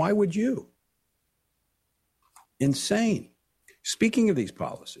policies. Why would you? Insane. Speaking of these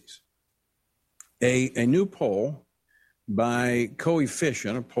policies, a new poll by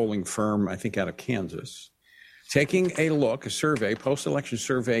Coefficient, a polling firm, I think out of Kansas, taking a look, a survey, post-election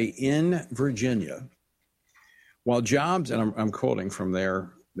survey in Virginia, while jobs, and I'm quoting from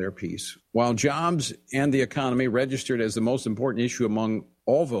their piece, while jobs and the economy registered as the most important issue among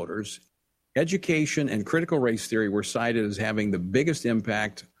all voters, education and critical race theory were cited as having the biggest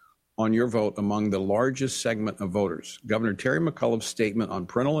impact on your vote among the largest segment of voters. Governor Terry McAuliffe's statement on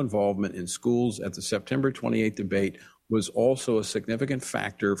parental involvement in schools at the September 28th debate was also a significant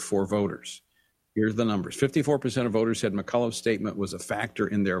factor for voters. Here's the numbers. 54% of voters said McAuliffe's statement was a factor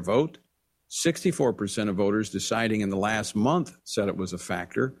in their vote. 64% of voters deciding in the last month said it was a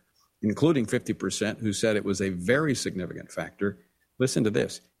factor, including 50% who said it was a very significant factor. Listen to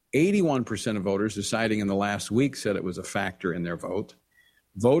this. 81% of voters deciding in the last week said it was a factor in their vote.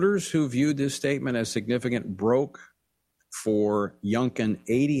 Voters who viewed this statement as significant broke for Youngkin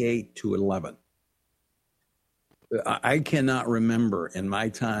 88-11. I cannot remember in my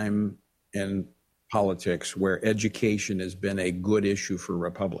time in politics where education has been a good issue for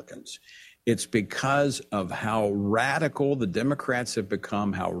Republicans. It's because of how radical the Democrats have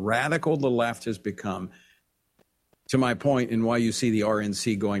become, how radical the left has become, to my point, and why you see the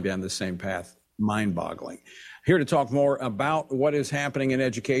RNC going down the same path. Mind-boggling. Here to talk more about what is happening in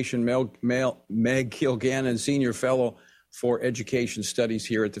education, Meg Kilgannon, Senior Fellow for Education Studies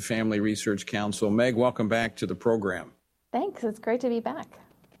here at the Family Research Council. Meg, welcome back to the program. Thanks. It's great to be back.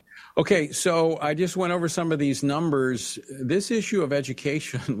 Okay, so I just went over some of these numbers. This issue of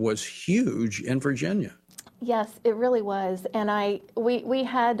education was huge in Virginia. Yes, it really was. And we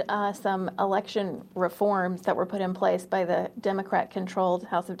had some election reforms that were put in place by the Democrat-controlled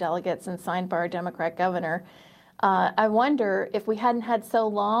House of Delegates and signed by our Democrat governor. I wonder if we hadn't had so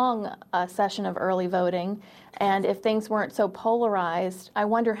long a session of early voting and if things weren't so polarized, I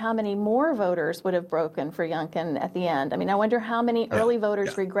wonder how many more voters would have broken for Youngkin at the end. I mean, I wonder how many early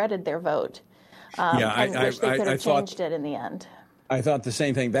voters regretted their vote and wish they could have changed it in the end. I thought the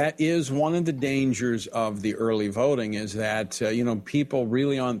same thing. That is one of the dangers of the early voting is that, people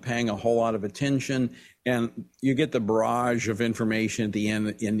really aren't paying a whole lot of attention, and you get the barrage of information at the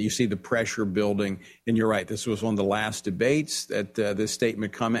end, and you see the pressure building. And you're right, this was one of the last debates that this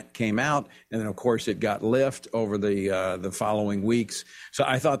statement came out, and then, of course, it got lifted over the following weeks. So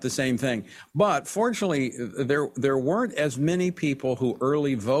I thought the same thing. But fortunately, there weren't as many people who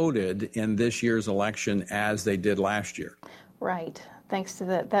early voted in this year's election as they did last year. Right, thanks to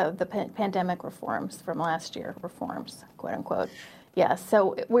the pandemic reforms from last year, reforms, quote unquote. Yes,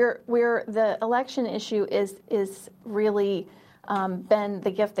 so we're the election issue is really been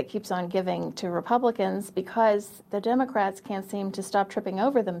the gift that keeps on giving to Republicans because the Democrats can't seem to stop tripping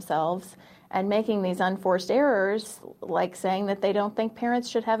over themselves and making these unforced errors, like saying that they don't think parents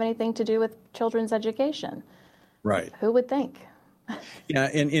should have anything to do with children's education. Right. Who would think? Yeah,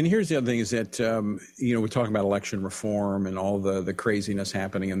 and here's the other thing is that, we're talking about election reform and all the craziness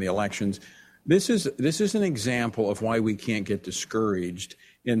happening in the elections. This is an example of why we can't get discouraged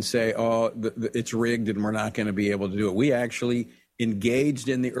and say, it's rigged and we're not going to be able to do it. We actually engaged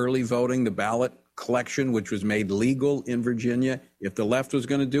in the early voting, the ballot collection, which was made legal in Virginia. If the left was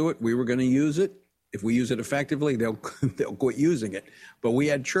going to do it, we were going to use it. If we use it effectively, they'll quit using it. But we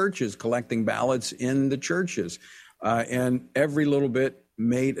had churches collecting ballots in the churches, and every little bit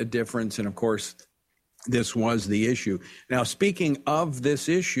made a difference. And of course, this was the issue. Now, speaking of this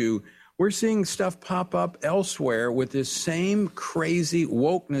issue, we're seeing stuff pop up elsewhere with this same crazy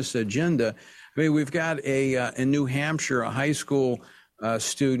wokeness agenda. I mean, we've got in New Hampshire, a high school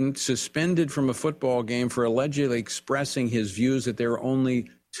student suspended from a football game for allegedly expressing his views that there are only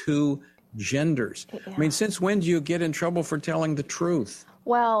two genders. Yeah. I mean, since when do you get in trouble for telling the truth?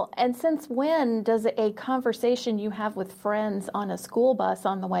 Well, and since when does a conversation you have with friends on a school bus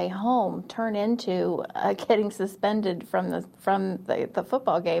on the way home turn into getting suspended from the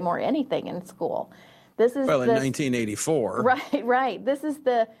football game or anything in school? This is in 1984. Right. This is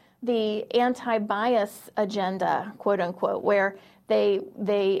the anti-bias agenda, quote unquote, where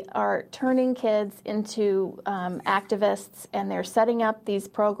they are turning kids into activists, and they're setting up these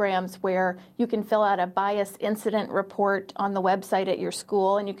programs where you can fill out a bias incident report on the website at your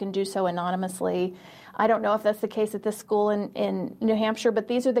school, and you can do so anonymously. I don't know if that's the case at this school in New Hampshire, but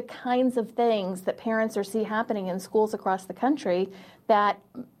these are the kinds of things that parents see happening in schools across the country that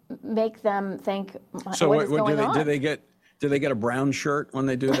make them think, so what is going on? Do they get a brown shirt when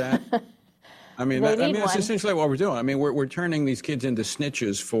they do that? I mean, that's essentially what we're doing. I mean, we're turning these kids into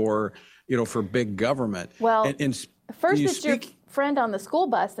snitches for big government. Well, first it's your friend on the school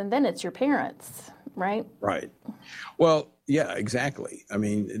bus, and then it's your parents, right? Right. Well, yeah, exactly. I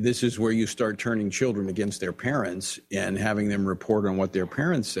mean, this is where you start turning children against their parents and having them report on what their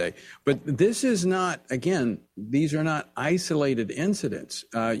parents say. But this is not, again, these are not isolated incidents.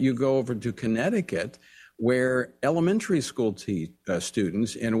 You go over to Connecticut, where elementary school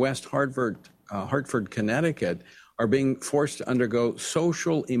students in West Hartford, Connecticut, are being forced to undergo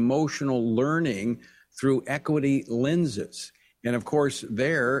social emotional learning through equity lenses. And of course,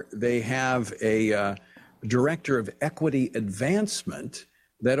 there they have a director of equity advancement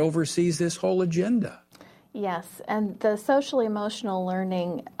that oversees this whole agenda. Yes, and the social emotional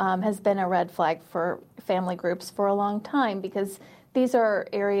learning has been a red flag for family groups for a long time, because these are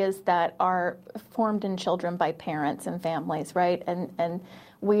areas that are formed in children by parents and families, right? And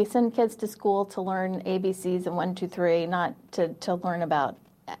we send kids to school to learn ABCs and 1, 2, 3, not to learn about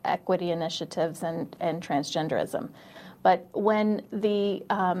equity initiatives and transgenderism. But when the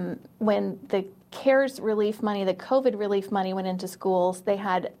CARES relief money, the COVID relief money went into schools, they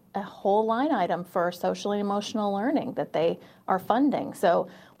had a whole line item for social and emotional learning that they are funding. So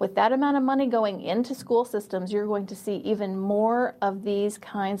with that amount of money going into school systems, you're going to see even more of these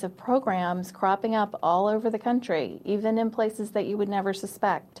kinds of programs cropping up all over the country, even in places that you would never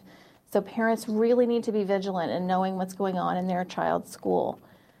suspect. So parents really need to be vigilant in knowing what's going on in their child's school.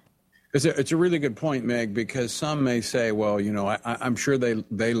 It's a really good point, Meg, because some may say, well, I'm sure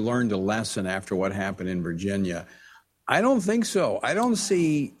they learned a lesson after what happened in Virginia. I don't think so. I don't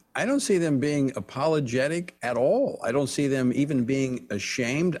see them being apologetic at all. I don't see them even being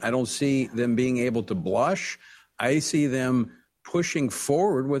ashamed. I don't see them being able to blush. I see them pushing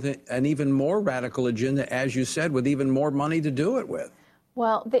forward with an even more radical agenda, as you said, with even more money to do it with.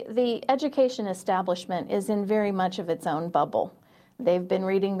 Well, the education establishment is in very much of its own bubble. They've been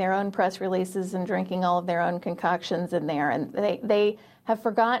reading their own press releases and drinking all of their own concoctions in there, and they have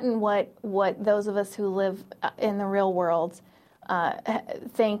forgotten what those of us who live in the real world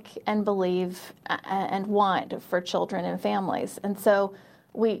think and believe and want for children and families. And so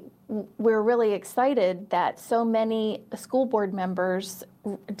we're really excited that so many school board members,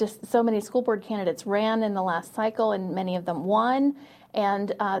 so many school board candidates ran in the last cycle, and many of them won.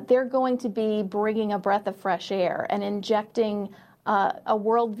 And they're going to be bringing a breath of fresh air and injecting a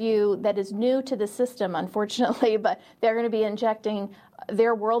worldview that is new to the system, unfortunately, but they're going to be injecting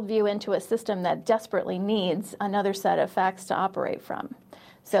their worldview into a system that desperately needs another set of facts to operate from.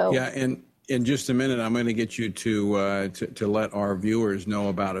 So yeah, and in just a minute, I'm going to get you to let our viewers know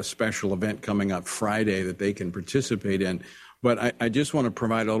about a special event coming up Friday that they can participate in. But I just want to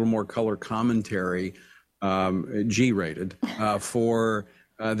provide a little more color commentary, G-rated, for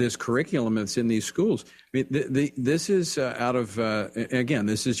this curriculum that's in these schools. I mean, this is out of, again,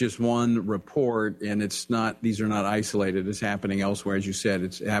 this is just one report, and these are not isolated. It's happening elsewhere. As you said,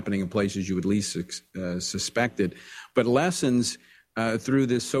 it's happening in places you would least suspect it. But lessons through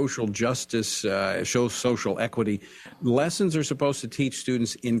this social justice, shows social equity. Lessons are supposed to teach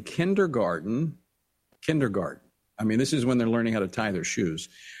students in kindergarten. I mean, this is when they're learning how to tie their shoes,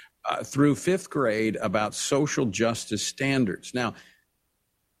 through 5th grade about social justice standards. Now,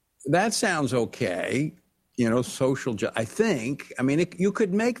 that sounds okay. I think, you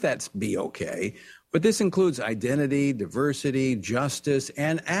could make that be okay, but this includes identity, diversity, justice,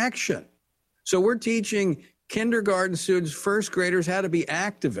 and action. So we're teaching kindergarten students, 1st graders, how to be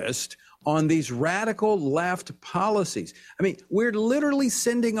activists on these radical left policies. We're literally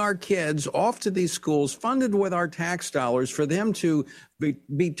sending our kids off to these schools funded with our tax dollars for them to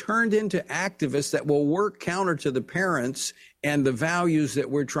be turned into activists that will work counter to the parents and the values that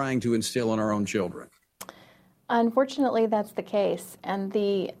we're trying to instill in our own children. Unfortunately, that's the case. And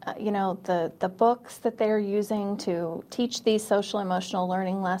the books that they're using to teach these social emotional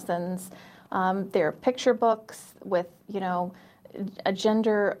learning lessons, they're picture books with, a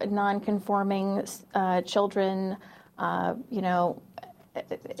gender non-conforming children,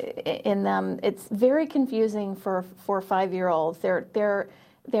 in them. It's very confusing for 5-year-olds. They're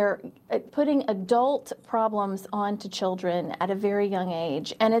putting adult problems onto children at a very young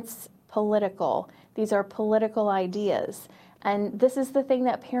age, and it's political. These are political ideas, and this is the thing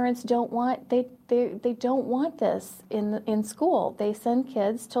that parents don't want. They don't want this in school. They send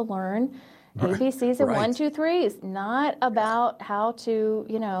kids to learn ABCs and 1, 2, 3s, not about how to,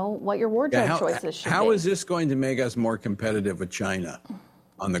 what your wardrobe choices should be. How is this going to make us more competitive with China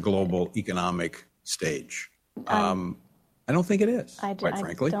on the global economic stage? I don't think it is, quite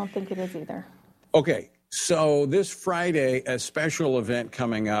frankly. I don't think it is either. Okay, so this Friday, a special event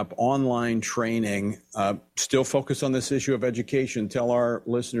coming up, online training, still focused on this issue of education. Tell our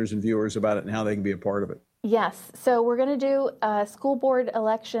listeners and viewers about it and how they can be a part of it. Yes. So we're going to do a school board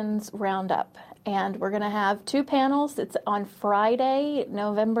elections roundup, and we're going to have 2 panels. It's on Friday,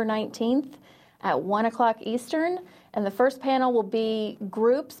 November 19th at 1 o'clock Eastern. And the first panel will be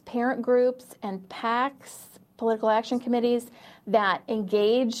groups, parent groups, and PACs, political action committees, that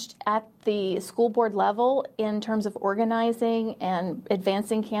engaged at the school board level in terms of organizing and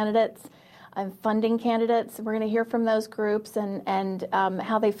advancing candidates, funding candidates. We're going to hear from those groups and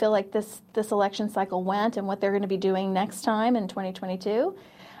how they feel like this election cycle went and what they're going to be doing next time in 2022.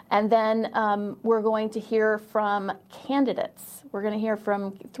 And then we're going to hear from candidates. We're going to hear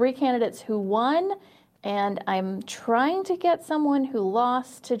from 3 candidates who won, and I'm trying to get someone who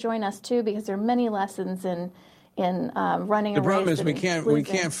lost to join us too, because there are many lessons in running a race. The problem is we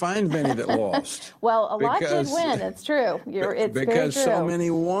can't find many that lost. Well, a lot did win. It's true. It's because very true. So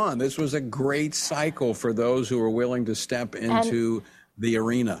many won. This was a great cycle for those who were willing to step into the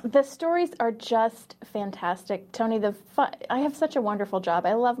arena. The stories are just fantastic, Tony. I have such a wonderful job.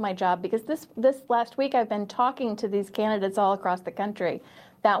 I love my job because this last week I've been talking to these candidates all across the country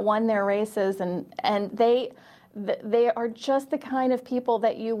that won their races, and they are just the kind of people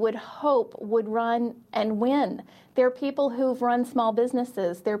that you would hope would run and win. They're people who've run small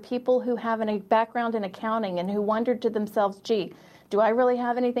businesses. They're people who have a background in accounting and who wondered to themselves, gee, do I really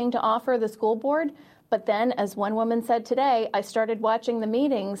have anything to offer the school board? But then, as one woman said today, I started watching the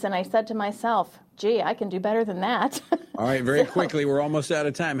meetings and I said to myself, gee, I can do better than that. All right, very quickly, we're almost out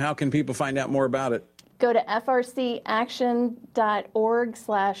of time. How can people find out more about it? Go to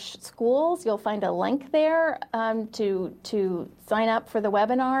frcaction.org/schools. You'll find a link there to sign up for the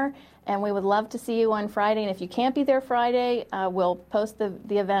webinar, and we would love to see you on Friday. And if you can't be there Friday, we'll post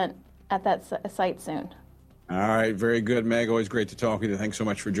the event at that site soon. All right, very good, Meg. Always great to talk with you. Thanks so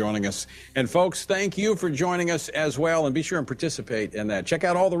much for joining us. And folks, thank you for joining us as well, and be sure and participate in that. Check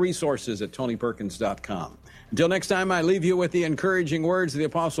out all the resources at TonyPerkins.com. Until next time, I leave you with the encouraging words of the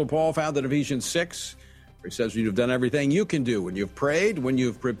Apostle Paul found in Ephesians 6. He says, you've done everything you can do when you've prayed, when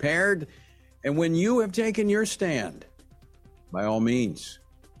you've prepared, and when you have taken your stand. By all means,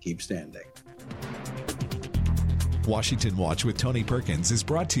 keep standing. Washington Watch with Tony Perkins is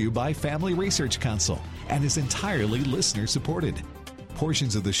brought to you by Family Research Council and is entirely listener-supported.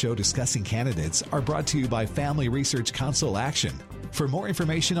 Portions of the show discussing candidates are brought to you by Family Research Council Action. For more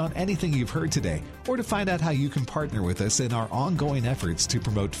information on anything you've heard today, or to find out how you can partner with us in our ongoing efforts to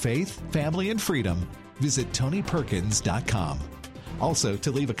promote faith, family, and freedom, visit TonyPerkins.com. Also,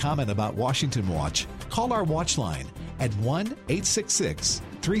 to leave a comment about Washington Watch, call our watch line at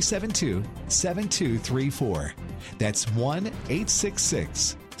 1-866-372-7234. That's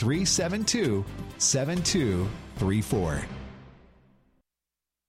 1-866-372-7234.